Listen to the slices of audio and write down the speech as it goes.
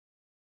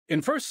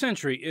In first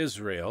century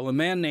Israel, a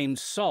man named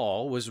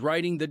Saul was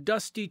riding the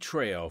dusty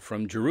trail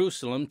from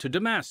Jerusalem to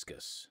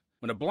Damascus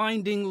when a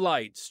blinding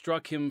light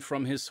struck him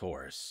from his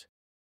horse.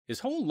 His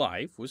whole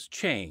life was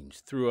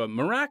changed through a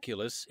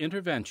miraculous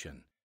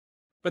intervention.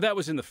 But that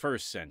was in the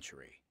first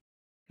century.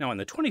 Now, in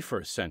the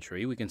 21st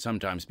century, we can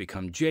sometimes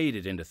become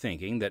jaded into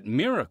thinking that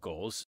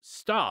miracles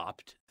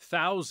stopped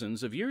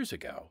thousands of years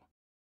ago.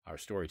 Our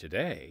story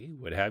today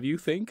would have you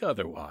think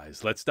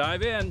otherwise. Let's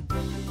dive in.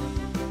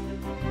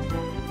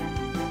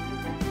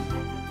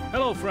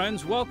 Hello,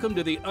 friends. Welcome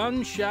to the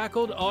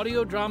Unshackled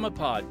audio drama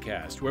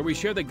podcast, where we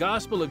share the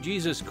gospel of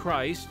Jesus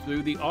Christ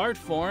through the art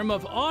form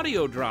of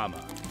audio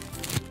drama.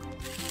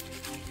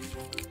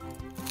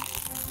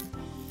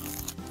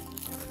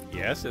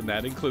 Yes, and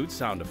that includes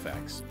sound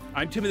effects.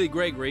 I'm Timothy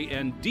Gregory,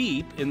 and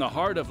deep in the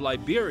heart of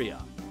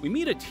Liberia, we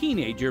meet a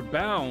teenager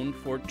bound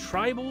for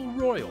tribal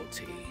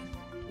royalty.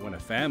 When a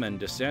famine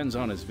descends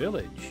on his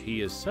village,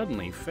 he is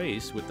suddenly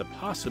faced with the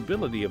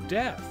possibility of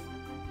death.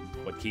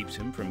 What keeps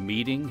him from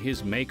meeting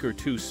his maker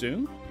too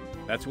soon?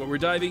 That's what we're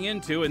diving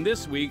into in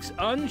this week's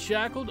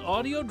Unshackled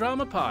audio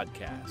drama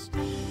podcast.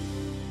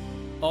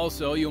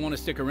 Also, you'll want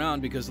to stick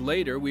around because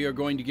later we are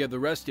going to give the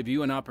rest of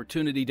you an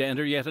opportunity to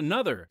enter yet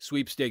another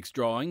sweepstakes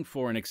drawing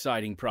for an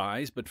exciting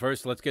prize. But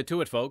first, let's get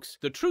to it, folks.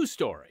 The true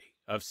story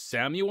of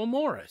Samuel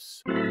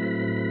Morris.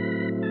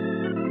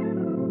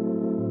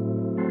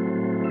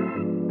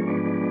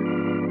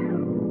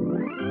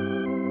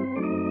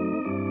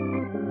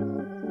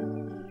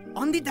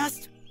 On the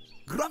dust,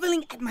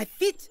 groveling at my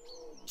feet,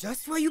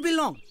 just where you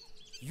belong.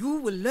 You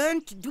will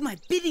learn to do my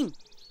bidding,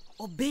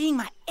 obeying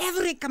my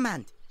every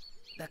command.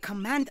 The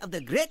command of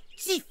the great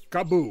chief.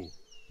 Kaboo!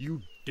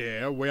 You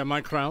dare wear my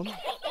crown?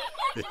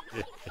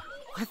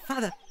 My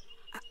father,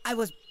 I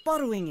was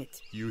borrowing it.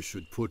 You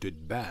should put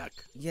it back.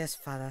 Yes,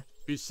 father.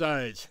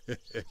 Besides,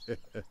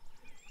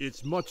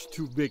 it's much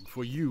too big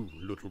for you,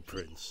 little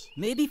prince.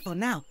 Maybe for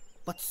now,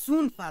 but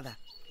soon, father,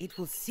 it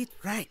will sit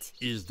right.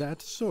 Is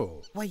that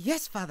so? Why,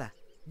 yes, father.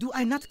 Do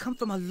I not come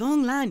from a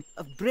long line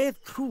of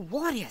brave Kru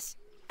warriors?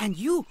 And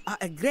you are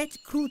a great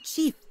Kru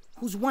chief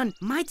who's won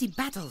mighty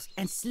battles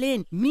and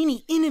slain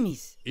many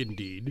enemies.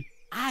 Indeed.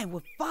 I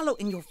will follow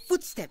in your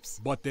footsteps.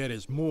 But there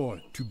is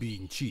more to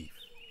being chief.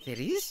 There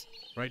is?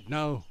 Right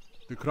now,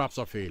 the crops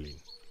are failing.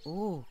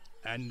 Oh.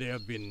 And there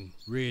have been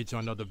raids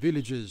on other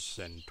villages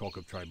and talk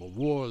of tribal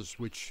wars,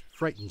 which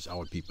frightens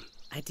our people.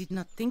 I did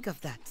not think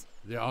of that.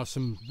 There are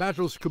some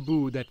battles,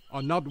 Kaboo, that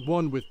are not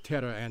won with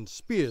terror and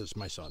spears,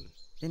 my son.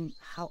 Then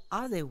how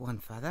are they won,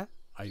 father?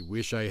 I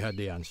wish I had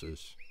the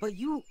answers. But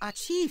you are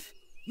chief.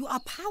 You are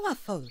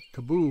powerful.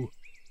 Kaboo,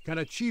 can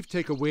a chief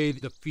take away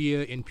the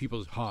fear in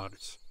people's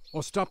hearts?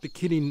 Or stop the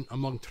killing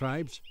among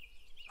tribes?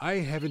 I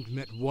haven't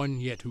met one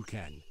yet who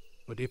can.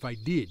 But if I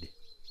did,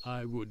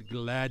 I would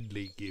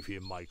gladly give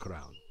him my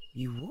crown.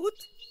 You would?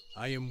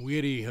 I am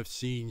weary of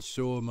seeing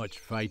so much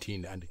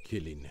fighting and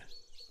killing.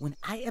 When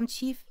I am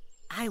chief,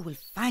 I will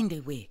find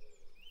a way.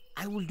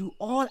 I will do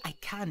all I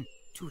can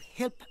to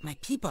help my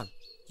people.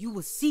 You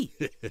will see.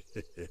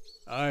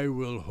 I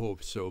will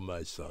hope so,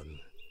 my son.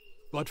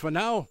 But for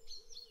now,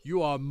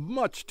 you are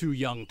much too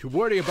young to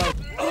worry about...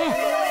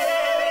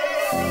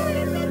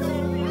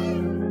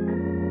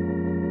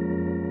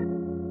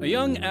 A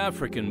young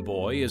African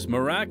boy is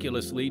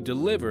miraculously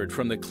delivered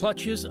from the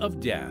clutches of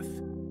death,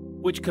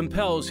 which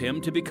compels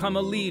him to become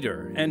a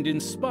leader and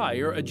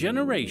inspire a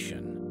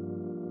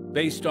generation.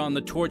 Based on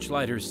the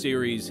Torchlighter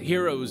series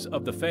Heroes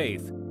of the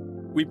Faith,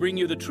 we bring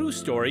you the true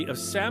story of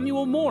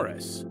Samuel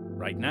Morris,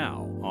 right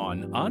now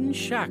on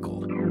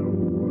Unshackled.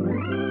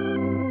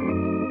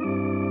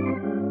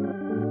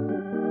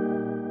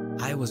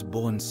 I was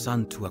born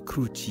son to a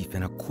Kru chief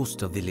in a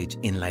coastal village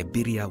in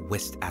Liberia,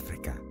 West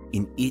Africa,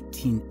 in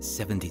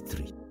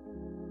 1873.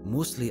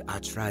 Mostly our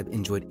tribe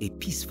enjoyed a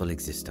peaceful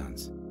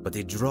existence, but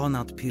a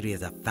drawn-out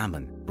period of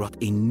famine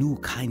brought a new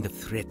kind of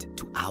threat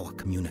to our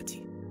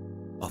community.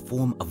 A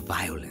form of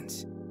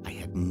violence I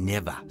had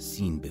never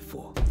seen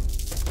before.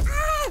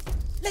 Ah!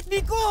 Let me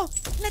go!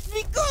 Let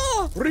me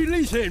go!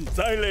 Release him!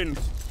 Silence!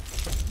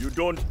 You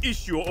don't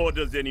issue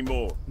orders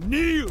anymore.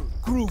 Kneel,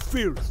 Kru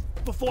fierce,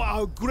 before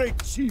our great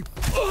chief.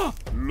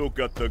 Look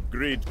at the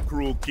great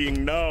Kru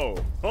king now,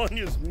 on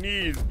his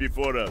knees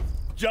before us,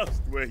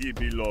 just where he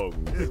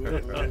belongs.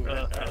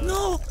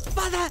 No,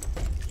 father!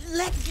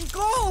 Let me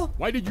go!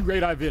 Why did you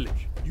raid our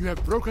village? You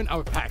have broken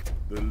our pact.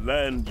 The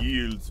land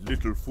yields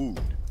little food.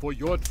 For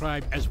your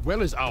tribe as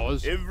well as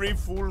ours. Every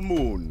full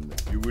moon,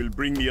 you will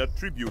bring me a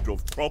tribute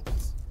of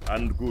crops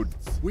and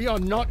goods. We are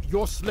not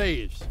your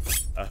slaves.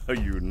 Are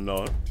you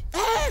not?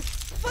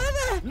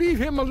 Father! Leave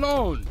him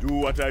alone. Do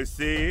what I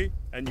say,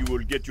 and you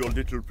will get your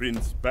little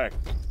prince back.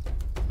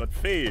 But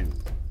fail,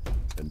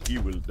 and he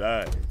will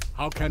die.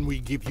 How can we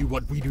give you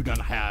what we do not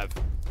have?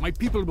 My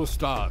people will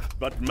starve.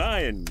 But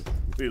mine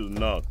will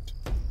not.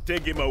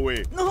 Take him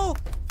away. No!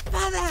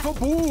 Father!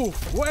 Kaboo!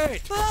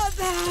 Wait!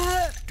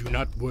 Father! Do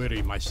not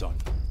worry, my son.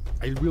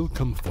 I will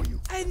come for you.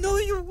 I know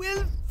you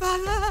will,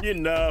 Father.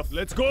 Enough.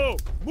 Let's go!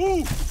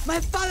 Move! My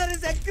father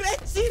is a great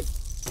chief.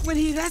 When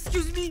he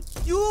rescues me,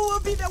 you will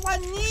be the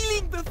one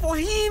kneeling before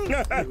him.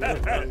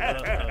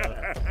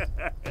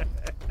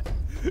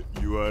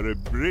 You are a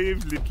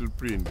brave little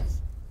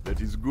prince.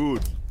 That is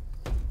good.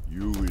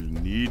 You will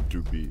need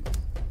to be.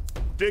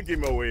 Take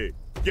him away.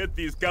 Get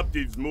these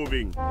captives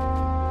moving.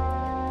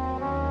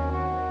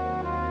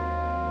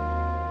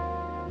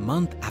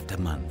 Month after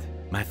month,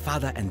 my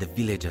father and the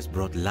villagers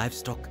brought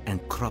livestock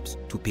and crops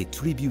to pay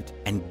tribute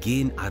and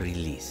gain our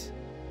release.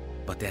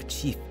 But their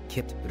chief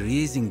kept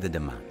raising the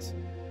demands.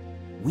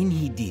 When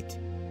he did,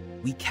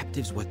 we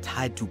captives were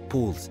tied to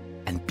poles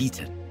and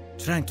beaten,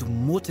 trying to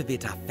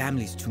motivate our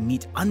families to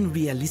meet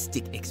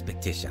unrealistic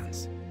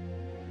expectations.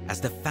 As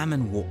the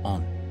famine wore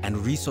on and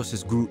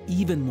resources grew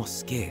even more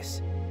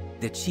scarce,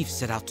 the chief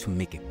set out to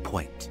make a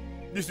point.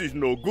 This is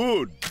no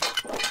good.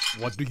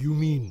 What do you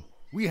mean?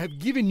 We have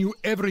given you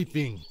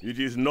everything. It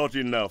is not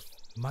enough,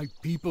 My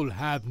people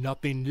have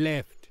nothing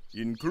left.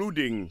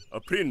 including a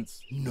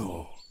prince.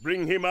 No.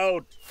 Bring him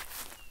out.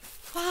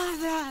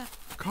 Father,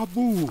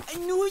 Kabu, I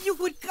knew you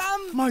would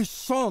come. my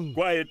son.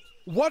 Quiet.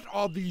 What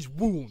are these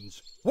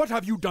wounds? What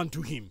have you done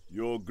to him?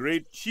 Your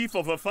great chief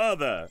of a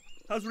father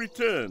has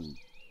returned,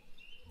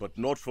 but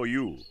not for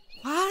you.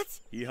 What?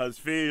 He has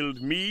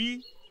failed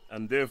me,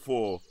 and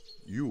therefore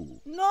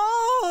you.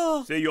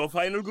 No! Say your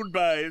final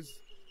goodbyes,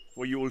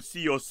 for you will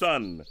see your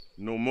son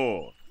no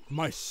more.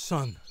 My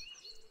son.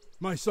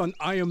 My son,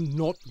 I am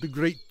not the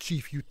great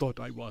chief you thought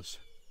I was.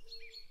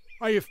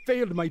 I have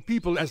failed my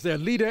people as their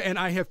leader, and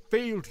I have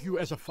failed you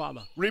as a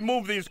father.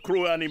 Remove these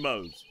crew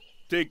animals.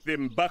 Take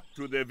them back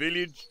to their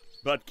village,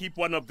 but keep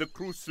one of the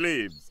crew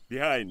slaves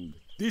behind.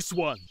 This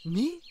one.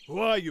 Me? Who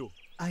are you?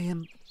 I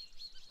am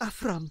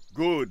Afram.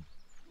 Good.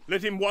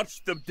 Let him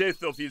watch the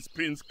death of his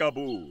Prince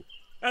Kabu,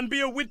 and be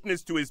a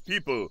witness to his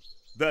people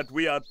that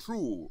we are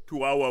true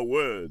to our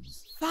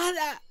words.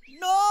 Father,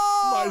 no!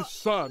 My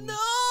son. No!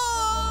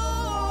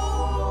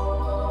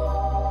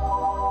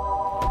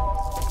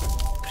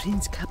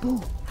 Prince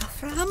Kabu.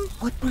 Afram?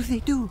 What will they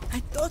do?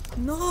 I don't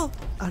know.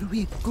 Are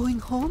we going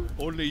home?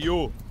 Only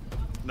you.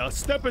 Now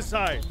step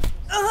aside.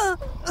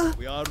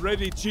 We are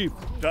ready, Chief.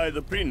 Tie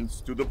the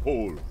prince to the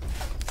pole.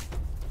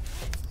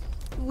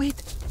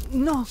 Wait,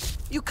 no.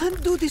 You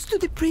can't do this to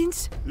the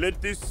prince.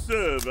 Let this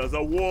serve as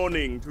a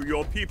warning to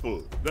your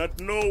people that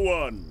no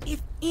one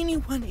If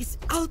anyone is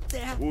out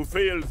there, who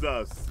fails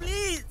us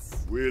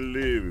please will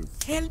live.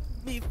 help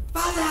me,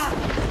 Father.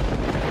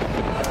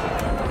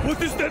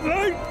 What is that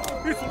light?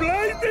 It's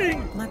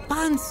blinding! My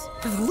bonds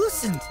have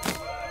loosened.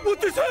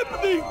 What is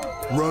happening?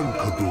 Run,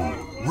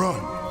 Kabu,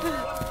 run!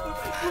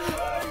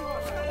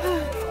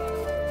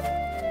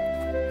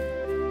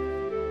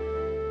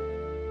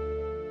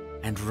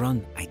 And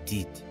run I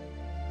did,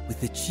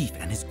 with the chief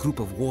and his group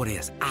of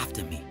warriors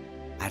after me.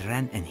 I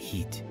ran and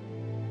hid.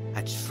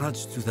 I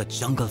trudged through the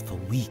jungle for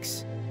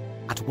weeks.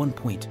 At one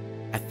point,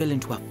 I fell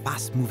into a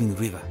fast-moving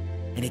river,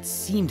 and it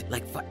seemed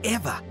like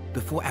forever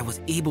before I was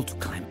able to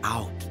climb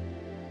out.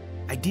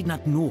 I did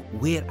not know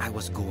where I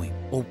was going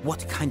or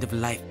what kind of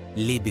life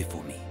lay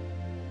before me.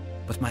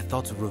 But my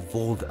thoughts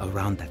revolved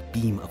around that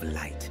beam of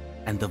light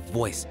and the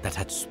voice that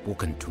had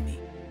spoken to me.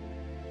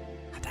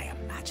 Had I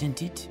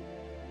imagined it?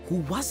 Who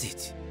was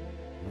it?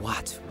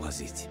 What was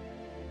it?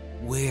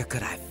 Where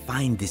could I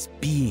find this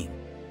being?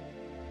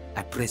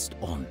 I pressed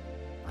on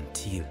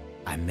until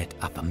I met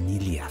a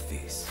familiar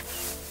face.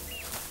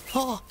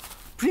 Oh,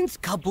 Prince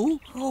Kabu?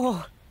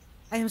 Oh,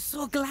 I am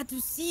so glad to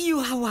see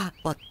you, Hawa.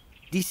 But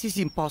this is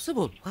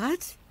impossible.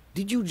 What?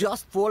 Did you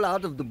just fall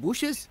out of the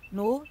bushes?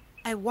 No,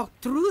 I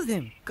walked through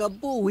them.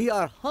 Kabu, we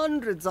are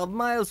hundreds of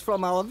miles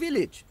from our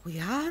village. We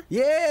are?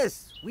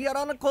 Yes, we are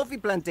on a coffee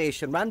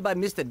plantation run by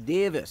Mr.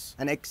 Davis,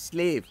 an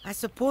ex-slave. I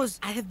suppose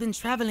I have been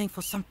traveling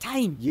for some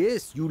time.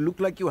 Yes, you look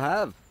like you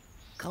have.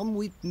 Come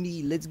with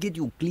me, let's get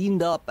you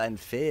cleaned up and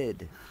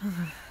fed.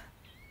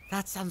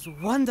 That sounds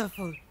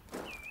wonderful.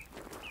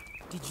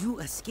 Did you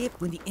escape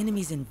when the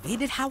enemies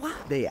invaded Hawa?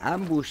 They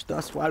ambushed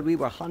us while we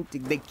were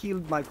hunting. They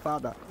killed my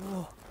father.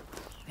 Oh,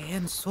 I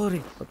am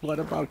sorry. But what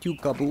about you,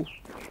 Kabu?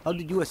 How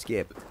did you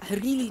escape? I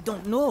really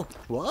don't know.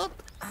 What?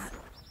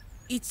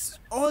 It's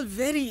all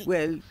very...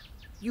 Well,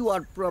 you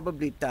are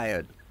probably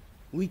tired.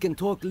 We can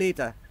talk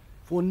later.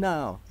 For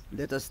now,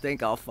 let us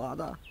thank our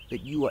father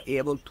that you were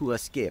able to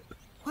escape.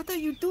 What are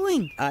you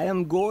doing? I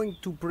am going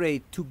to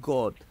pray to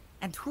God.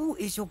 And who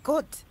is your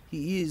God?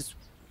 He is,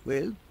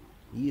 well,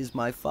 he is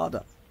my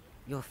father.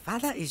 Your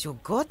father is your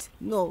God?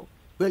 No,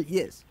 well,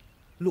 yes.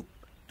 Look,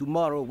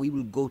 tomorrow we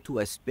will go to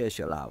a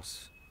special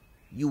house.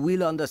 You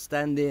will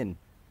understand then.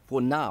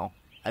 For now,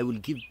 I will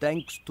give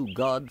thanks to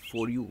God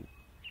for you.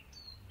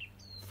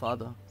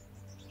 Father,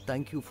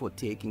 thank you for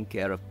taking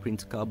care of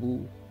Prince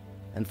Kabu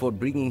and for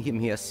bringing him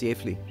here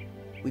safely.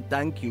 We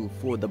thank you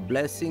for the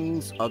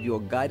blessings of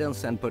your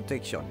guidance and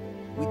protection.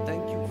 We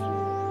thank you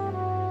for...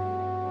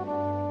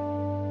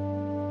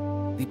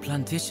 The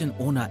plantation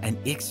owner and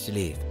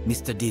ex-slave,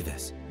 Mr.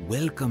 Davis,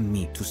 welcomed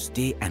me to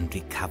stay and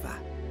recover,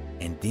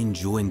 and then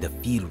join the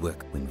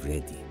fieldwork when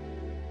ready.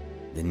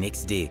 The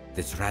next day,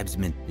 the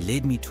tribesmen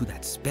led me to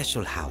that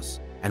special house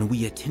and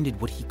we attended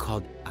what he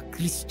called a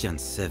Christian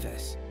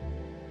service.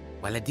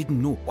 While I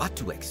didn't know what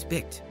to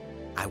expect,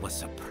 I was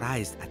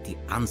surprised at the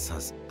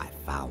answers I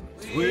found.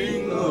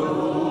 Swing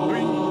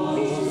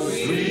low,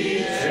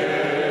 sweet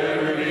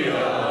chariot,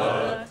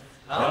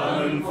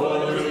 coming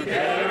for to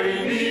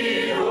carry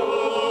me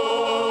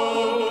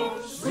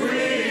home.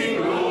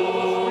 Swing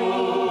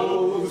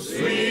low,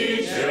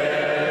 sweet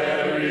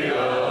chariot,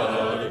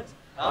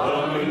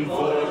 coming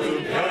for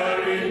to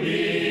carry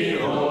me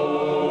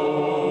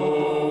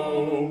home.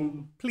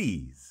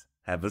 Please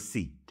have a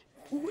seat.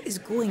 Who is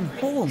going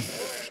home?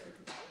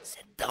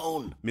 Sit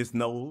down. Miss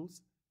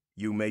Knowles,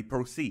 you may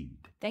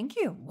proceed. Thank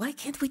you. Why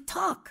can't we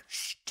talk?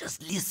 Shh,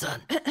 just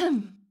listen.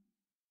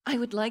 I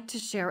would like to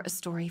share a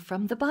story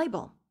from the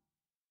Bible.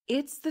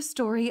 It's the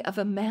story of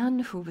a man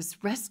who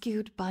was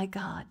rescued by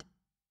God.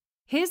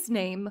 His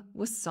name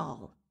was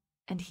Saul,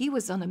 and he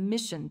was on a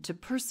mission to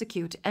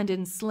persecute and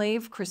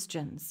enslave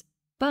Christians.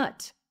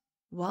 But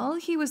while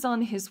he was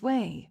on his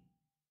way,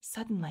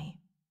 suddenly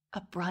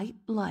a bright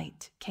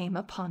light came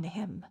upon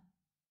him.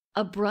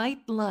 A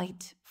bright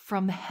light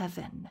from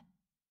heaven.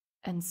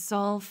 And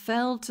Saul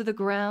fell to the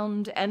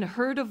ground and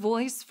heard a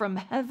voice from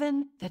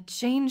heaven that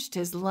changed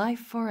his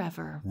life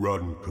forever.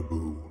 Run,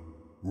 Kaboo.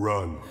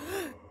 Run.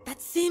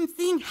 That same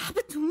thing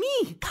happened to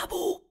me.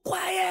 Kaboo,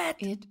 quiet.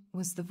 It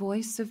was the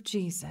voice of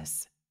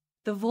Jesus.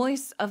 The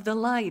voice of the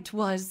light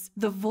was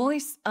the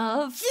voice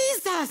of...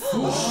 Jesus!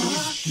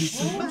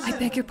 I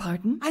beg your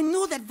pardon? I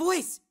know that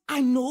voice.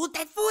 I know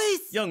that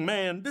voice. Young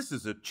man, this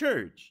is a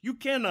church. You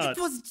cannot...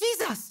 It was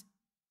Jesus.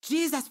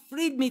 Jesus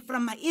freed me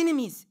from my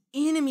enemies.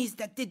 Enemies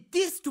that did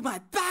this to my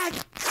back.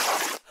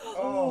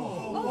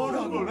 Oh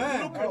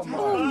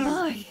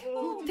my!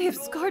 They have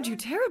scarred you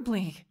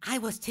terribly. I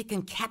was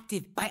taken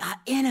captive by our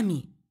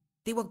enemy.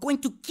 They were going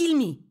to kill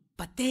me.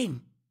 But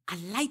then a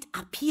light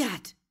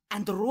appeared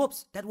and the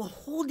ropes that were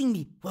holding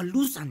me were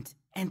loosened.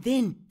 And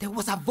then there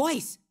was a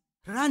voice.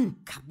 Run,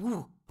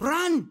 Kaboo,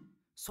 run.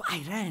 So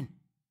I ran.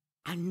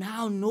 I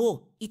now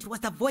know it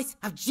was the voice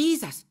of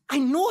Jesus. I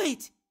know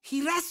it.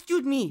 He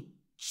rescued me.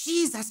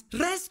 Jesus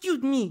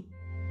rescued me.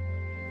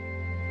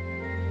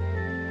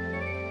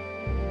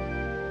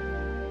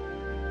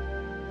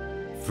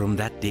 From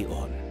that day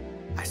on,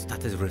 I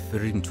started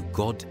referring to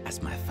God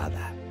as my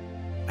Father.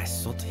 I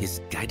sought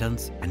His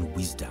guidance and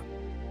wisdom,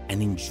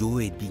 and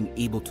enjoyed being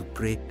able to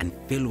pray and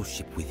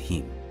fellowship with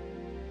Him.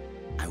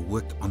 I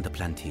worked on the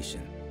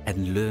plantation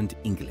and learned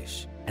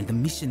English, and the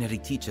missionary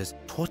teachers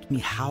taught me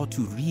how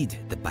to read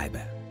the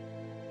Bible.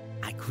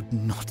 I could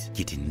not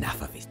get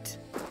enough of it.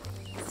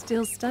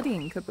 Still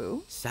studying,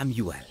 Kaboo?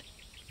 Samuel,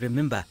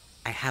 remember,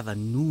 I have a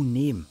new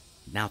name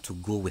now to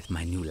go with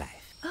my new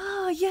life.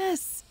 Ah,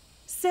 yes.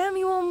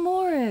 Samuel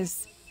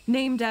Morris.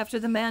 Named after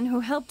the man who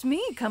helped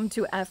me come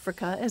to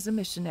Africa as a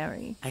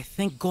missionary. I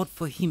thank God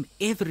for him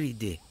every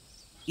day.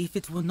 If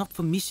it were not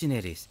for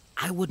missionaries,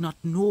 I would not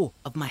know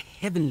of my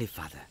Heavenly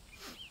Father.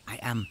 I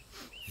am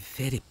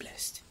very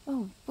blessed.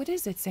 Oh, what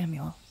is it,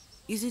 Samuel?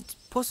 Is it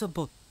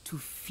possible to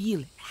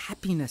feel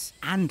happiness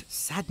and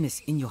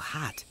sadness in your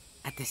heart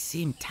at the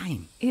same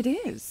time? It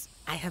is.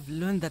 I have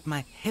learned that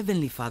my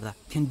Heavenly Father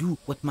can do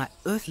what my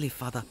earthly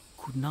father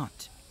could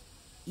not.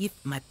 If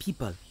my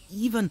people,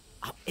 even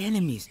our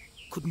enemies,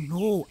 could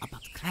know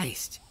about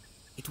Christ,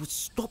 it would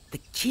stop the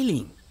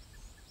killing.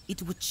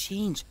 It would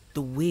change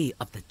the way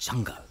of the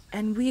jungle.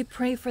 And we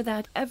pray for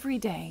that every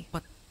day.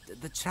 But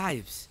the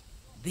tribes,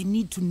 they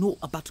need to know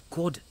about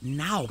God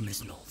now,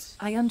 Miss Knowles.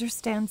 I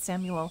understand,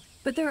 Samuel,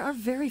 but there are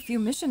very few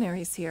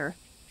missionaries here.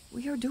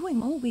 We are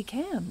doing all we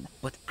can.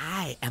 But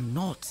I am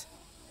not.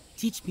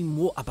 Teach me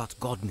more about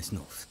God, Miss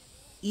Knowles.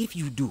 If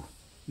you do,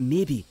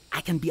 maybe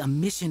I can be a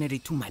missionary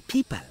to my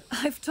people.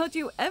 I've taught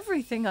you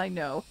everything I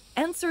know,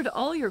 answered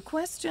all your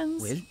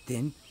questions. Well,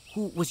 then,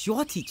 who was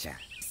your teacher?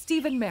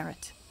 Stephen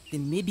Merritt.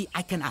 Then maybe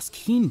I can ask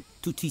him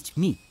to teach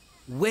me.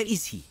 Where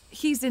is he?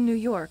 He's in New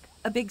York,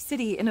 a big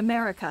city in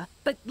America.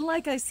 But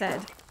like I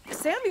said,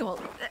 Samuel,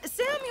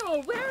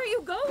 where are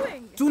you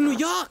going? To New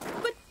York!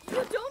 But you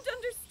don't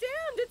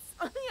understand. It's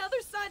on the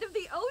other side of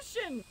the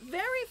ocean,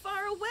 very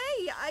far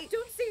away. I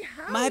don't see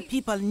how... My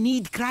people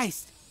need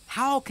Christ.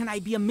 How can I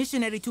be a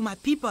missionary to my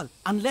people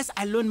unless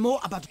I learn more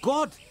about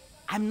God?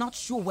 I'm not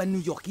sure where New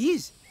York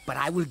is, but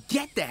I will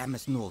get there,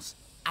 Miss Knowles.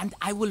 And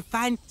I will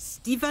find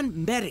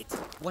Stephen Merritt,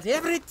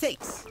 whatever it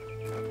takes.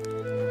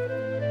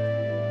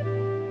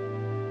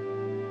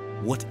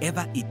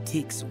 Whatever it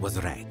takes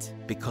was right,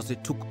 because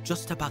it took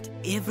just about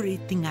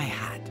everything I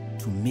had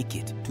to make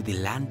it to the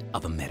land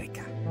of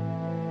America.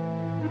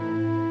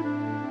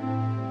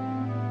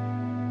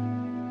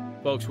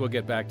 Folks, we'll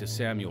get back to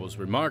Samuel's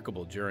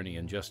remarkable journey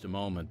in just a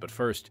moment, but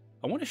first,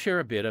 I want to share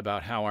a bit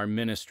about how our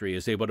ministry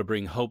is able to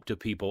bring hope to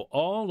people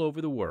all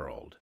over the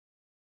world.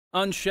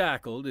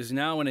 Unshackled is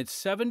now in its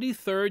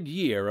 73rd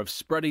year of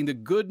spreading the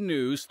good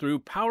news through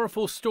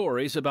powerful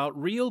stories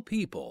about real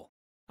people.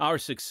 Our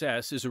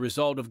success is a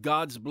result of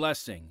God's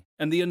blessing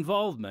and the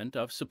involvement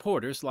of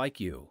supporters like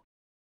you.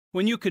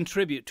 When you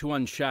contribute to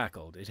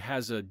Unshackled, it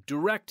has a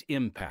direct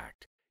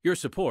impact. Your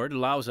support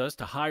allows us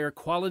to hire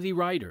quality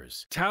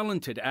writers,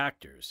 talented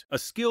actors, a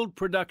skilled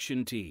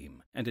production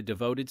team, and a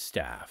devoted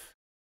staff.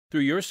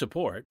 Through your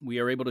support, we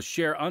are able to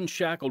share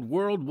Unshackled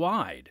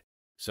worldwide.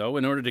 So,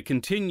 in order to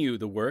continue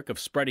the work of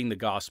spreading the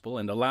gospel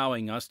and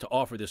allowing us to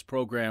offer this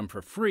program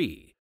for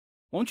free,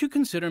 won't you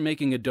consider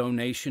making a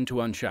donation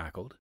to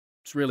Unshackled?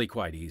 It's really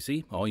quite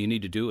easy. All you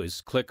need to do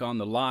is click on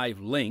the live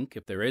link,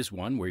 if there is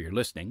one where you're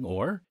listening,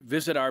 or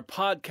visit our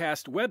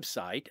podcast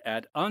website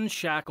at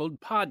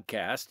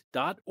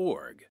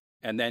unshackledpodcast.org,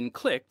 and then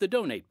click the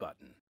donate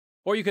button.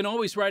 Or you can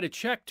always write a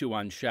check to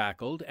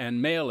Unshackled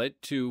and mail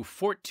it to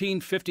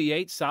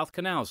 1458 South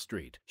Canal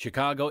Street,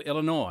 Chicago,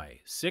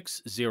 Illinois,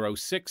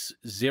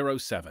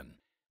 60607.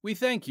 We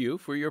thank you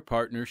for your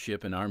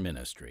partnership in our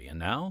ministry. And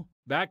now,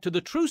 back to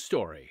the true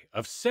story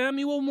of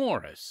Samuel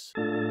Morris.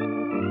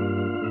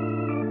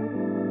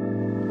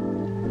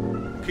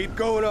 Keep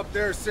going up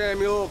there,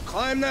 Samuel.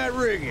 Climb that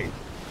rigging.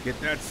 Get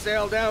that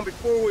sail down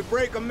before we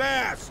break a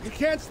mast. You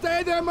can't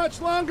stay there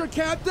much longer,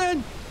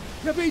 Captain.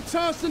 You'll be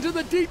tossed into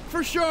the deep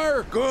for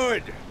sure.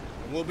 Good.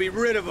 And we'll be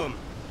rid of him.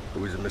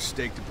 It was a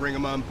mistake to bring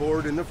him on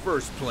board in the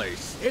first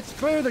place. It's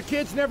clear the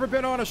kid's never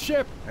been on a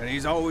ship. And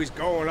he's always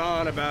going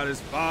on about his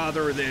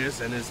father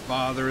this and his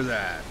father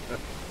that.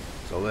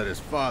 So let his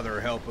father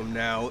help him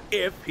now,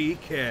 if he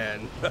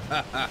can.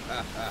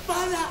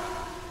 Father,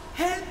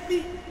 help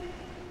me!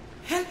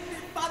 Help me,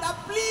 Father,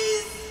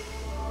 please!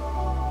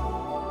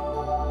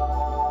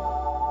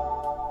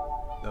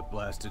 The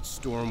blasted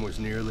storm was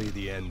nearly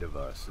the end of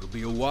us. It'll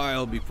be a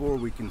while before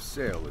we can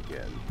sail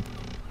again.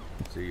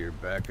 So you're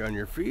back on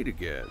your feet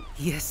again.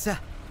 Yes, sir.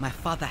 My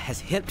father has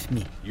helped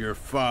me. Your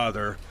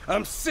father?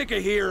 I'm sick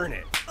of hearing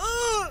it.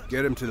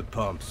 Get him to the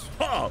pumps.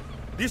 Oh,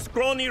 this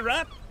scrawny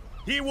rat?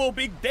 He will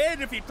be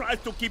dead if he tries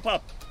to keep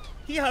up.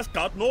 He has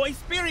got no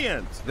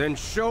experience. Then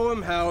show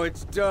him how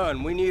it's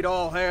done. We need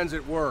all hands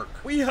at work.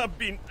 We have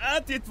been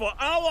at it for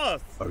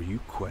hours. Are you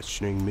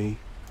questioning me?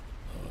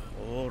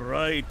 All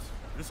right.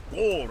 Let's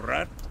go,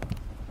 rat.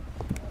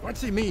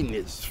 What's he mean,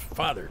 his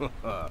father?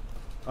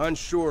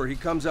 Unsure, he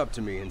comes up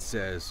to me and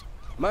says,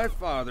 "My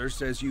father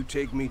says you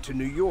take me to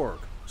New York."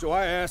 So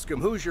I ask him,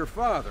 "Who's your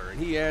father?" And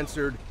he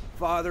answered,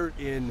 "Father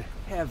in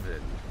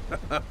heaven."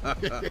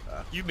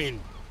 You mean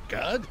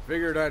God?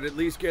 Figured I'd at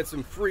least get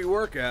some free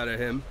work out of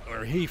him.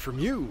 Or he from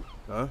you?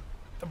 Huh?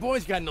 The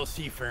boy's got no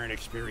seafaring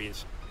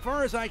experience. As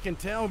far as I can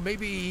tell,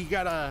 maybe he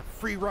got a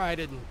free ride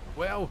and,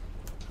 well,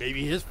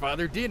 maybe his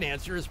father did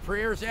answer his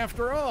prayers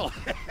after all.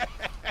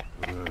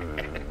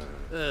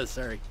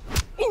 Sorry.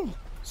 Ooh.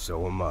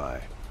 So am I.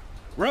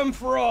 Rum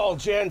for all,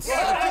 gents!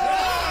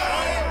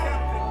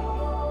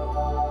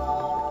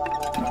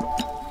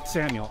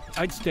 Samuel,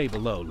 I'd stay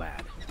below,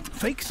 lad.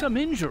 Fake some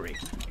injury.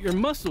 Your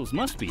muscles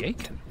must be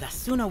aching. The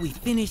sooner we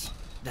finish,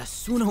 the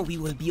sooner we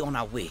will be on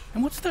our way.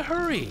 And what's the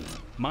hurry?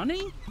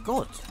 Money?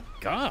 God.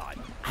 God?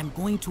 I'm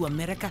going to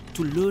America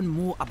to learn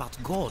more about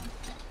God,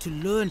 to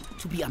learn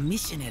to be a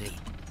missionary.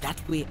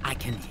 That way I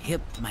can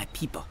help my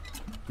people.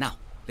 Now,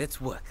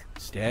 let's work.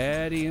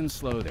 Steady and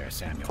slow there,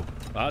 Samuel.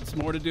 Lots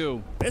more to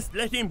do. Let's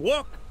let him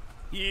work.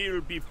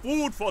 He'll be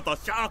food for the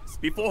sharks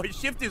before his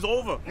shift is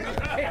over.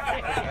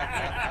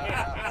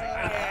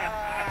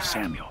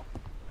 Samuel,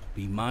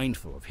 be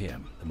mindful of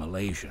him, the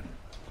Malaysian.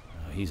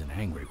 He's an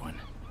angry one.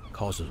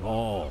 Causes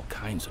all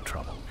kinds of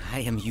trouble. I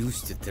am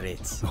used to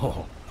threats.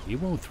 Oh, he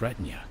won't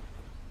threaten you.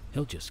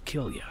 He'll just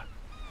kill you.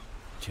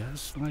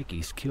 Just like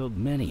he's killed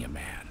many a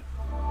man.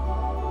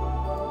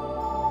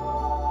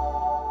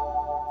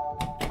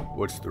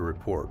 What's the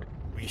report?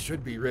 We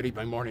should be ready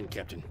by morning,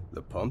 Captain.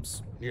 The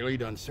pumps? Nearly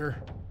done,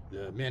 sir.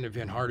 The men have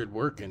been hard at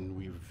work, and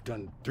we've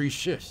done 3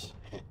 shifts.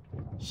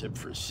 Except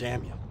for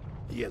Samuel.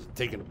 He hasn't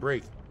taken a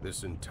break.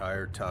 This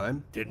entire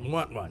time? Didn't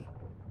want one.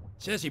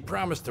 Says he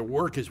promised to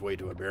work his way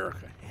to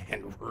America,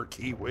 and work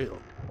he will.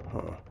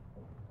 Huh.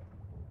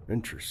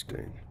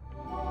 Interesting.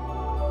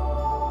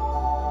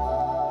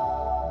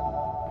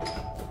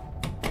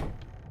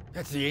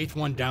 That's the 8th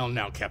one down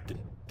now, Captain.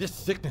 This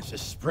sickness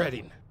is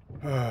spreading.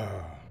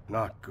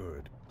 Not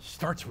good.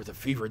 Starts with a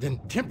fever, then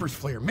tempers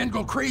flare. Men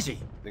go crazy.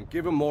 Then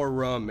give them more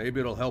rum. Maybe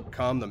it'll help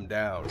calm them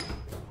down.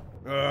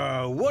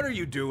 What are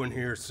you doing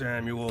here,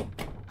 Samuel?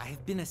 I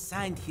have been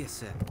assigned here,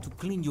 sir, to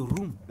clean your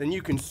room. Then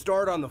you can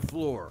start on the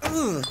floor.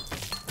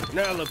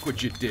 Now look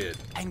what you did.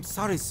 I'm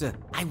sorry, sir.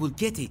 I will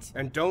get it.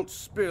 And don't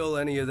spill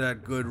any of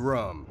that good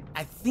rum.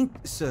 I think,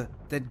 sir,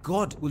 that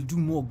God will do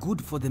more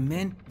good for the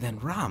men than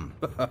rum.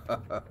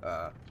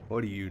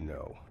 What do you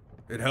know?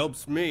 It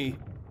helps me.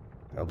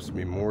 Helps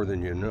me more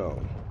than you know.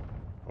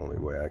 Only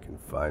way I can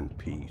find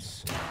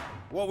peace.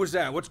 What was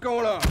that? What's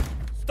going on?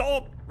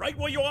 Stop! Right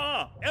where you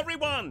are!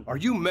 Everyone! Are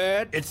you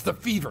mad? It's the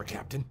fever,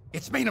 Captain.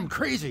 It's made him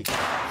crazy.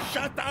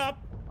 Shut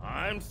up!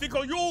 I'm sick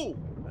of you!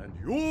 And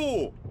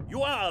you!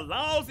 You are a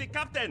lousy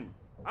captain!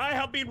 I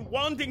have been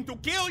wanting to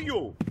kill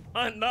you!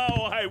 And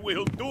now I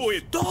will do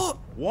it!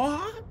 Stop!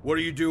 What? What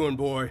are you doing,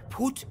 boy?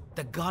 Put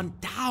the gun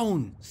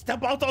down.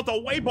 Step out of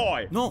the way,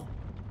 boy! No,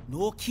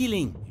 No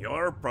killing.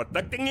 You're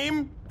protecting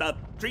him? That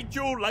treats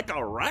you like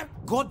a rat?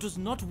 God does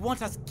not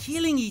want us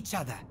killing each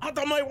other. Out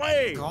of my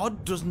way!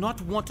 God does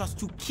not want us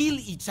to kill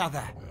each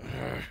other.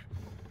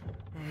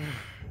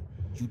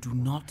 You do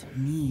not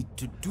need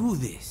to do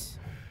this.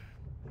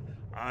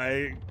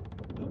 I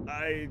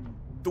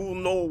do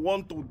not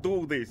want to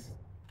do this.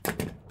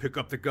 Pick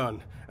up the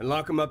gun and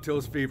lock him up till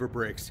his fever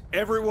breaks.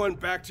 Everyone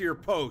back to your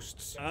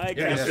posts. Aye,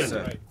 Yes, Captain.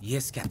 sir.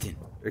 Yes, Captain.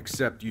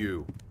 Except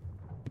you.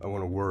 I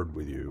want a word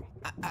with you.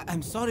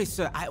 I'm sorry,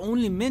 sir. I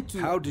only meant to...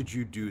 How did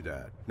you do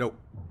that? No,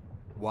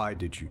 why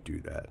did you do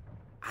that?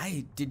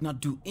 I did not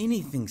do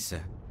anything,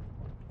 sir.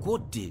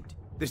 God did.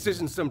 This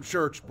isn't some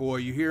church, boy,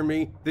 you hear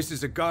me? This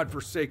is a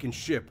God-forsaken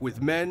ship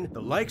with men,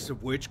 the likes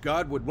of which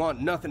God would want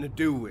nothing to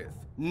do with.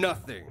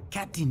 Nothing.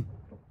 Captain,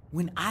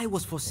 when I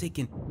was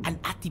forsaken and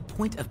at the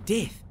point of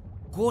death,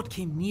 God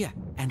came near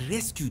and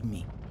rescued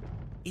me.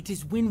 It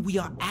is when we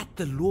are at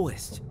the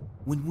lowest,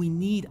 when we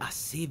need a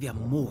savior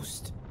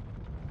most.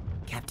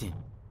 Captain,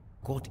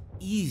 God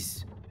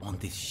is on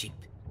this ship.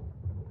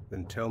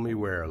 Then tell me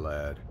where,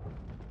 lad.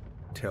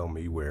 Tell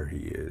me where he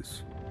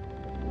is.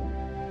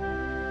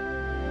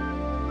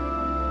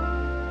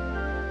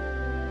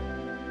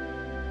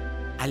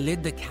 I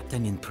led the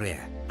captain in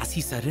prayer as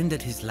he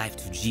surrendered his life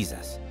to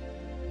Jesus.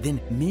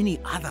 Then many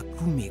other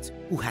crewmates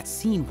who had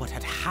seen what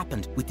had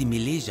happened with the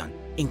Malaysian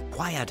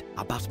inquired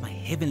about my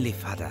heavenly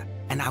Father,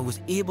 and I was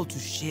able to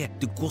share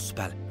the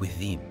gospel with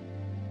them.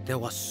 There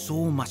was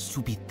so much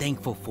to be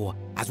thankful for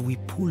as we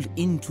pulled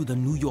into the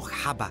New York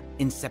harbor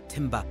in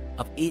September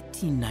of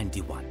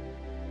 1891.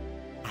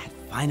 I had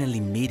finally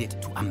made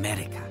it to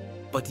America,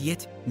 but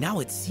yet now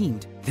it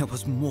seemed there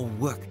was more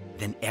work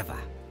than ever.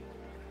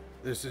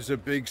 This is a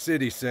big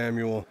city,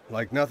 Samuel,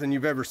 like nothing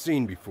you've ever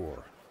seen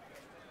before.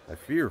 I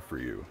fear for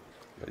you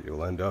that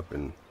you'll end up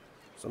in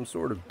some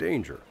sort of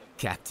danger.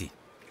 Captain,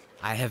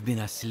 I have been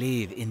a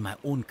slave in my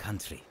own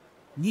country,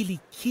 nearly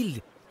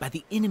killed by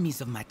the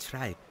enemies of my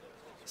tribe,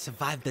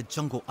 survived the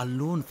jungle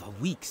alone for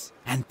weeks,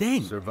 and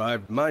then...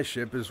 Survived my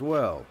ship as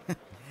well.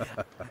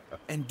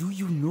 And do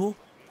you know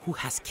who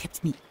has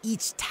kept me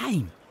each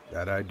time?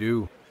 That I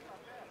do.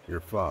 Your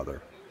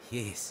father.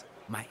 Yes,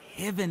 my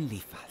heavenly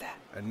Father.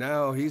 And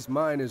now he's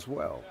mine as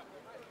well.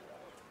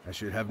 I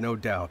should have no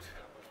doubt.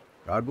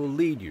 God will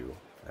lead you,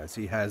 as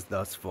he has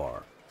thus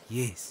far.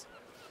 Yes,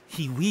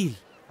 he will.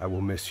 I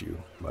will miss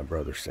you, my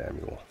brother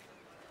Samuel.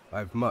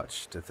 I've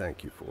much to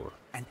thank you for.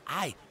 And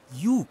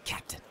you,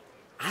 Captain.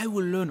 I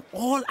will learn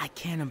all I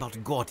can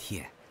about God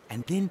here,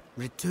 and then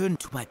return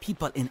to my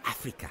people in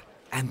Africa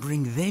and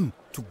bring them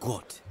to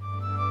God.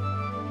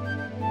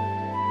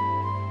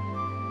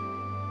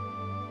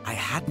 I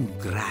hadn't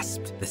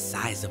grasped the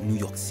size of New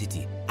York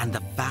City and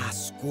the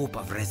vast scope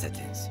of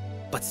residence,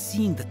 but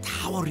seeing the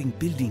towering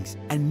buildings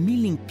and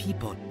milling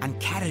people and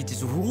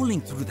carriages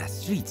rolling through the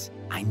streets,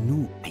 I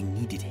knew I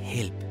needed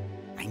help.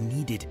 I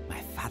needed my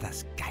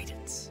father's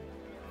guidance.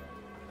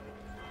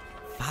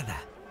 Father,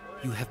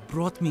 you have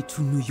brought me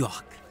to New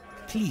York.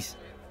 Please,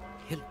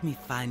 help me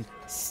find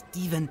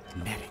Stephen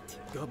Merritt.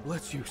 God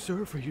bless you,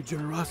 sir, for your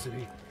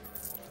generosity.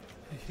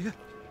 Yeah.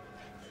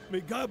 May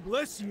God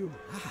bless you.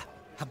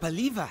 A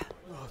believer.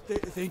 Oh,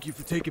 thank you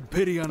for taking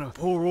pity on a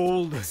poor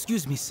old...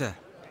 Excuse me, sir.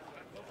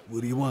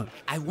 What do you want?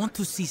 I want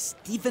to see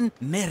Stephen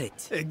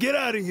Merritt. Hey, get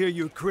out of here,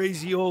 you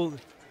crazy old...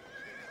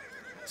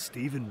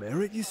 Stephen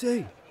Merritt, you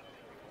say?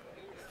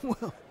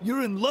 Well,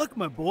 you're in luck,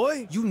 my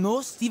boy. You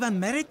know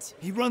Stephen Merritt?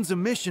 He runs a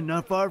mission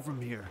not far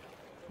from here.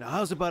 Now,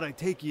 how's about I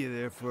take you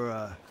there for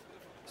a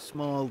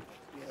small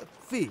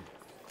fee?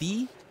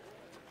 Fee?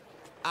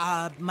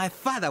 My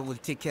father will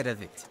take care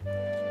of it.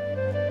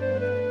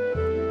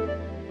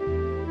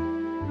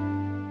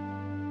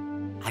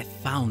 I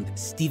found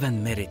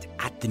Stephen Merritt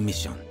at the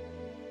mission.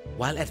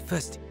 While at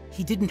first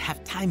he didn't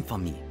have time for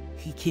me,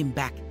 he came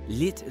back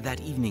late that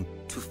evening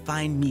to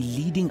find me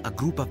leading a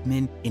group of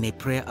men in a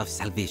prayer of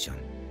salvation.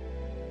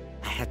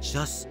 I had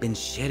just been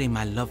sharing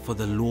my love for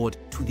the Lord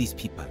to these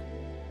people,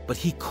 but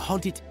he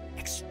called it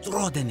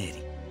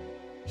extraordinary.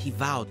 He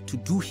vowed to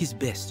do his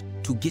best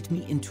to get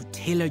me into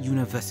Taylor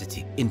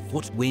University in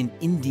Fort Wayne,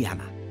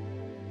 Indiana,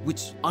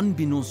 which,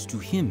 unbeknownst to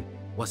him,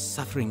 was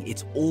suffering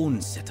its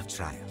own set of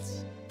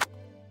trials.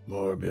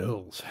 More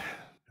bills.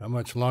 How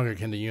much longer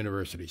can the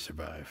university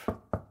survive?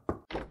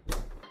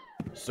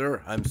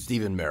 Sir, I'm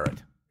Stephen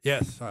Merritt.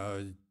 Yes,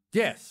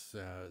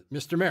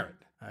 Mr. Merritt.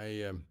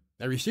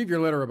 I received your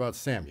letter about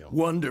Samuel.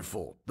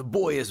 Wonderful. The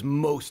boy is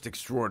most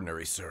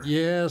extraordinary, sir.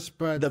 Yes,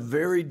 but... The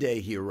very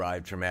day he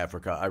arrived from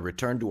Africa, I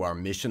returned to our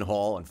mission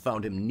hall and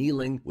found him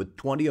kneeling with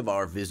 20 of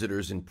our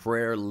visitors in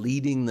prayer,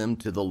 leading them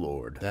to the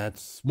Lord.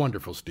 That's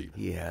wonderful, Stephen.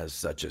 He has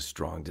such a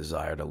strong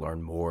desire to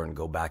learn more and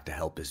go back to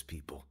help his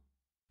people.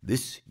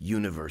 This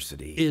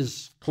university...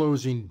 is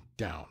closing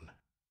down.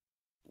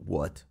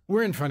 What?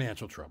 We're in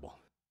financial trouble.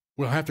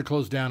 We'll have to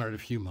close down in a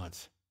few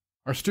months.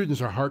 Our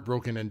students are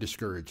heartbroken and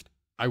discouraged.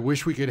 I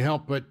wish we could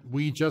help, but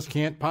we just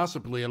can't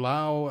possibly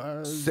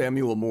allow...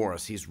 Samuel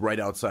Morris, he's right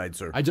outside,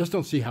 sir. I just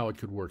don't see how it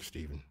could work,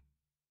 Stephen.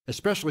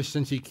 Especially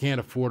since he can't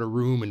afford a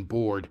room and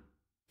board.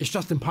 It's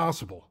just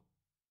impossible.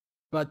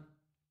 But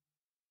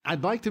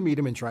I'd like to meet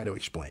him and try to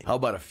explain. How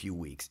about a few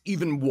weeks?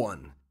 Even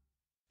one.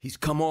 He's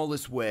come all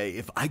this way.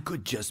 If I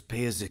could just pay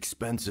his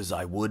expenses,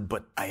 I would,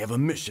 but I have a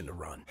mission to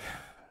run.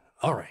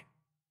 All right.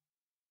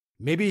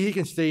 Maybe he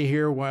can stay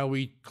here while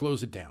we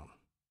close it down.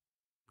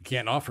 We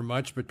can't offer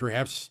much, but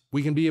perhaps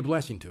we can be a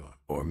blessing to him.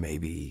 Or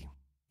maybe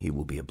he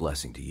will be a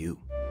blessing to you.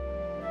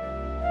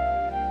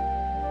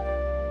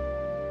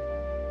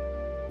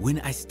 When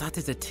I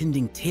started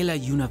attending Taylor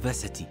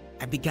University,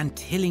 I began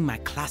telling my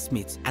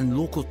classmates and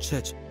local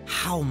church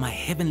how my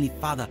Heavenly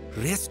Father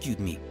rescued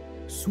me.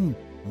 Soon,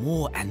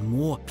 more and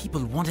more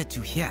people wanted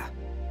to hear.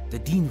 The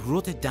dean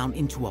wrote it down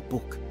into a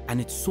book, and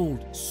it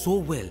sold so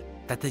well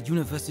that the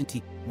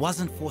university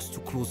wasn't forced to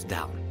close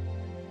down.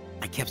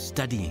 I kept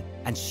studying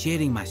and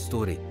sharing my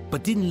story,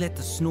 but didn't let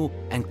the snow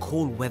and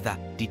cold weather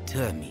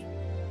deter me.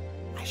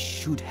 I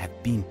should have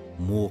been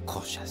more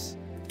cautious.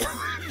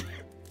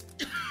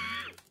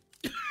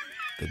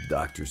 The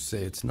doctors say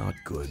it's not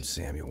good,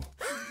 Samuel.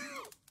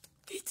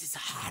 It is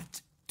hard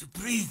to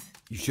breathe.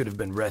 You should have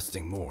been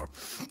resting more,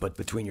 but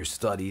between your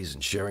studies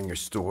and sharing your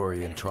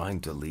story and trying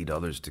to lead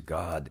others to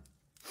God,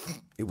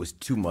 it was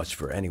too much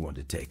for anyone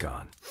to take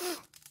on.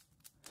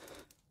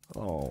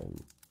 Oh,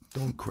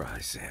 don't cry,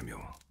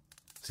 Samuel.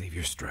 Save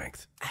your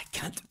strength. I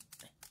can't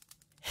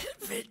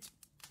help it.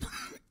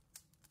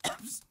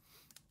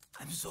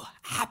 I'm so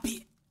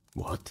happy.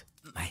 What?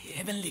 My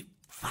Heavenly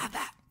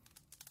Father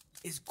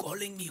is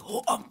calling me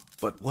home.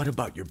 But what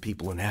about your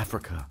people in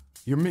Africa?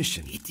 Your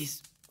mission? It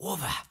is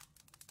over.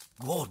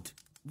 God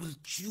will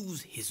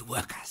choose his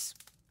workers.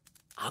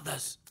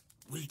 Others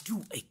will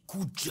do a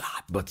good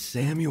job. But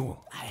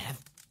Samuel... I have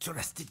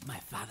trusted my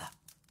father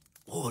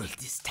all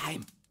this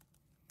time,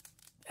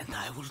 and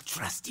I will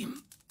trust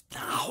him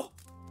now.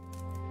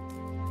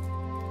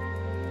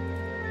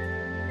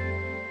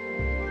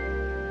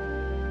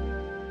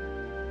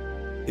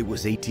 It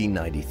was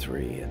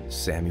 1893, and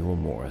Samuel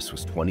Morris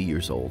was 20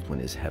 years old when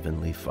his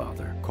Heavenly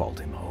Father called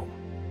him home.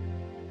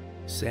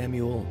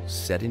 Samuel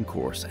set in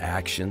course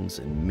actions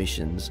and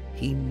missions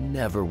he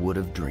never would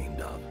have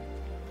dreamed of.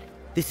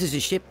 This is a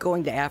ship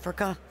going to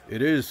Africa?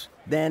 It is.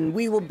 Then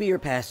we will be your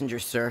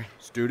passengers, sir.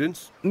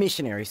 Students?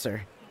 Missionaries,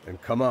 sir.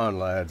 And come on,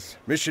 lads.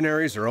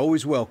 Missionaries are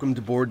always welcome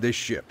to board this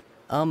ship.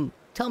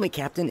 Tell me,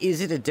 Captain,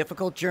 is it a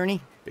difficult journey?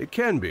 It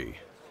can be,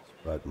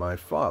 but my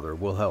father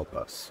will help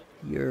us.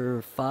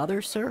 Your father,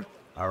 sir?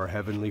 Our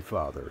Heavenly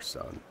Father,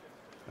 son.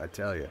 I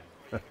tell you,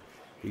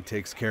 he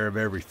takes care of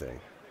everything.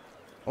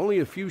 Only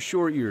a few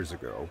short years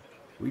ago,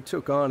 we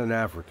took on an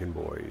African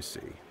boy, you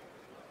see.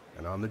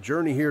 And on the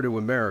journey here to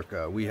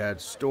America, we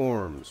had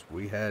storms,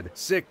 we had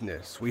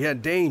sickness, we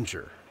had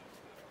danger.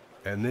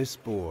 And this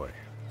boy,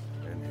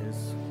 and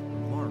his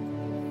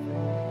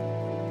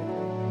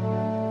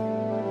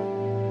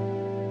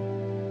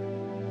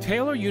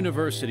Taylor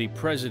University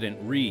President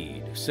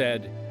Reed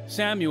said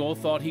Samuel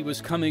thought he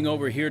was coming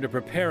over here to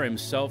prepare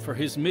himself for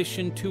his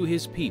mission to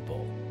his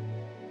people.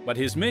 But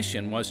his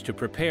mission was to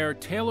prepare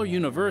Taylor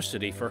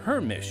University for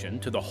her mission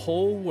to the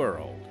whole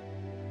world.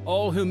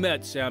 All who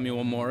met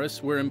Samuel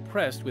Morris were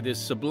impressed with his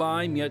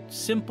sublime yet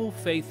simple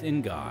faith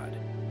in God.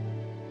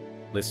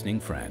 Listening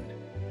friend,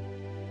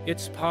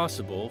 it's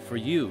possible for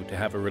you to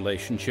have a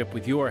relationship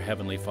with your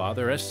Heavenly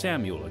Father as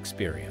Samuel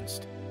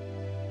experienced.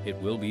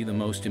 It will be the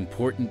most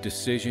important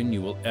decision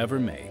you will ever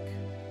make.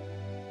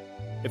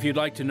 If you'd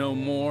like to know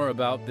more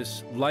about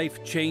this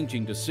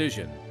life-changing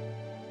decision,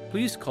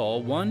 please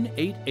call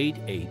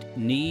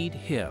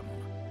 1-888-NEED-HIM.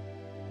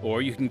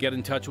 Or you can get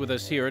in touch with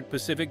us here at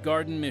Pacific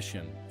Garden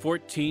Mission,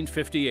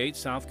 1458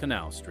 South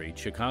Canal Street,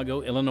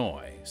 Chicago,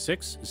 Illinois,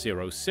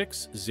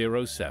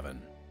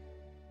 60607.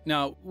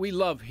 Now, we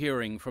love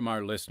hearing from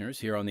our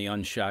listeners here on the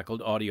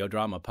Unshackled audio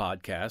drama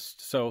podcast,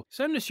 so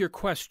send us your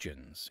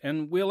questions,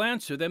 and we'll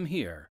answer them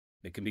here.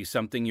 It can be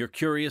something you're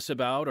curious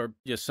about or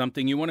just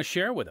something you want to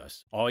share with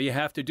us. All you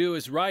have to do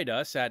is write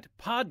us at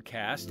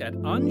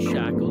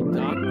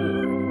podcast@unshackled.org.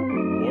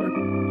 Or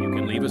you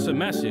can leave us a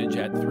message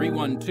at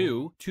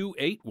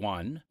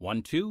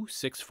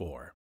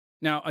 312-281-1264.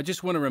 Now, I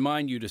just want to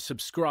remind you to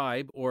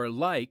subscribe or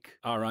like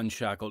our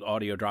Unshackled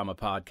audio drama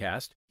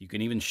podcast. You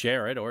can even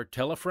share it or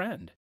tell a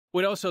friend.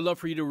 We'd also love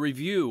for you to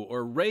review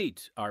or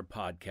rate our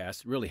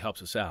podcast. It really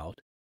helps us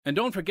out. And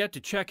don't forget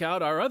to check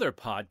out our other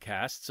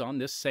podcasts on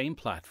this same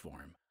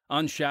platform,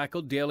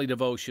 Unshackled Daily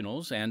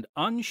Devotionals and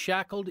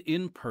Unshackled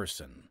in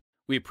Person.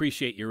 We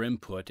appreciate your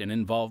input and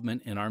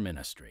involvement in our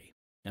ministry.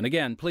 And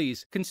again,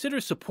 please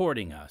consider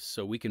supporting us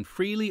so we can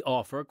freely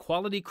offer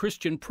quality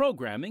Christian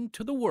programming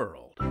to the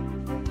world.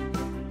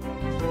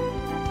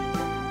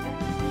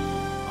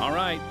 All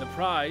right, the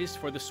prize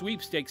for the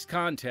sweepstakes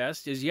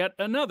contest is yet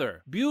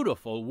another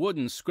beautiful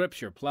wooden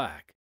scripture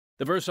plaque.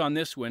 The verse on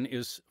this one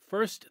is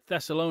 1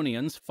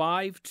 Thessalonians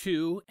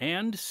 5:2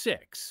 and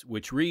 6,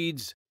 which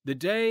reads, "The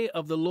day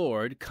of the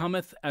Lord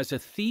cometh as a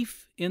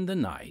thief in the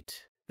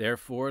night.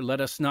 Therefore let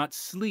us not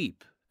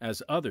sleep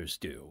as others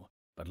do,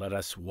 but let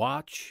us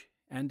watch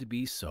and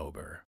be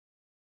sober."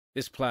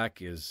 This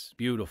plaque is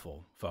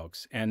beautiful,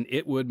 folks, and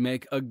it would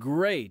make a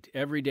great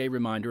everyday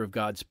reminder of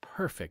God's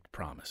perfect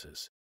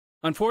promises.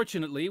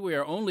 Unfortunately, we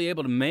are only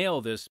able to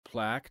mail this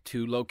plaque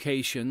to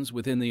locations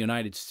within the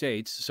United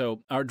States,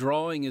 so our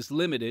drawing is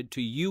limited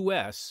to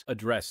U.S.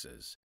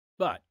 addresses.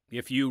 But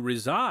if you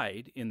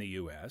reside in the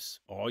U.S.,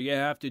 all you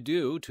have to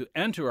do to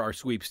enter our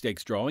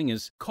sweepstakes drawing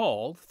is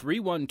call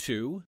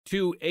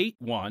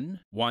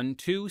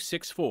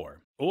 312-281-1264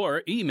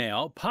 or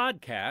email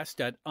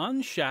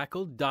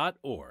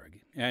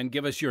podcast@unshackled.org and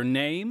give us your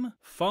name,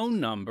 phone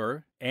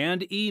number,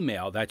 and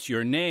email. That's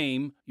your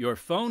name, your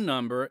phone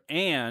number,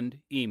 and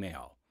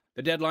email.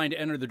 The deadline to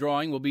enter the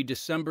drawing will be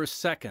December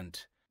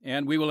 2nd,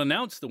 and we will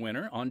announce the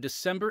winner on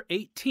December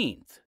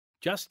 18th.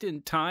 Just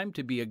in time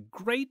to be a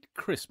great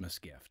Christmas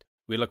gift.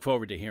 We look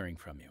forward to hearing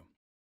from you.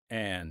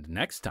 And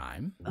next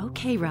time...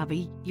 Okay,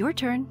 Robbie, your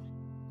turn.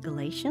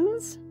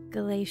 Galatians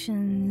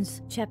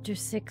chapter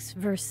 6,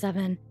 verse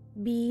 7.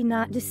 Be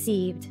not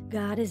deceived.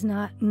 God is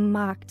not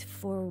mocked,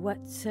 for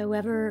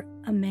whatsoever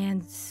a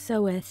man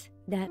soweth,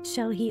 that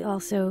shall he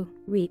also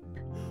reap.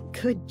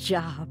 Good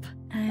job.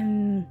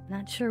 I'm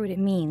not sure what it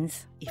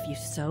means. If you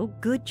sow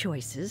good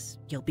choices,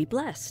 you'll be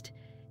blessed.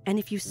 And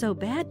if you sow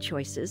bad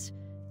choices,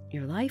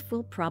 your life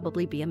will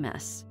probably be a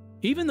mess.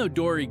 Even though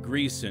Dory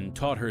Greason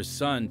taught her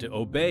son to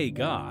obey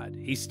God,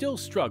 he still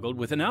struggled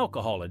with an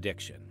alcohol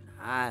addiction.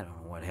 I don't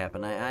know what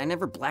happened. I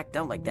never blacked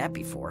out like that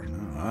before.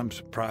 I'm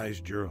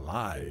surprised you're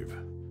alive.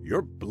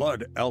 Your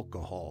blood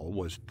alcohol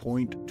was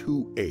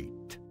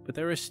 0.28. But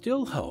there is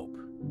still hope,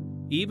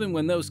 even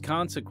when those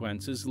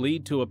consequences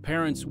lead to a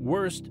parent's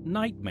worst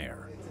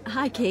nightmare.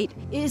 Hi, Kate.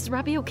 Is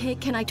Robbie okay?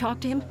 Can I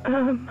talk to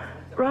him?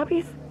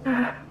 Robbie's...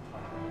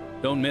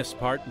 Don't miss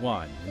part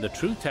 1, the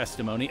true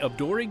testimony of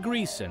Dory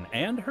Greason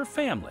and her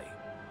family,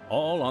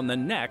 all on the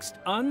next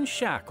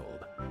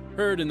Unshackled.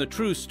 Heard in the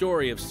true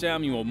story of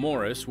Samuel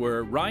Morris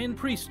were Ryan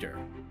Priester,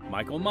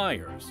 Michael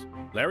Myers,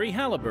 Larry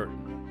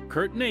Halliburton,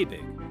 Kurt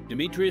Nabig,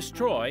 Demetrius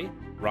Troy,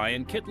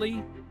 Ryan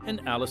Kitley,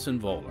 and Allison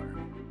Voller.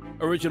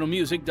 Original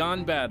music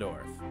Don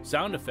Badorf.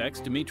 Sound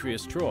effects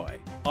Demetrius Troy.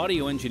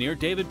 Audio engineer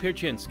David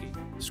Pierczynski.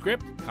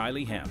 Script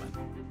Kylie Hammond.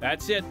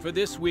 That's it for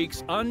this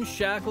week's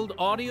Unshackled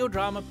audio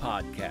drama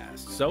podcast.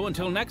 So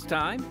until next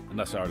time,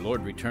 unless our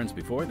Lord returns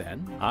before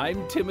then,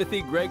 I'm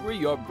Timothy Gregory,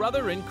 your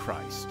brother in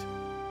Christ.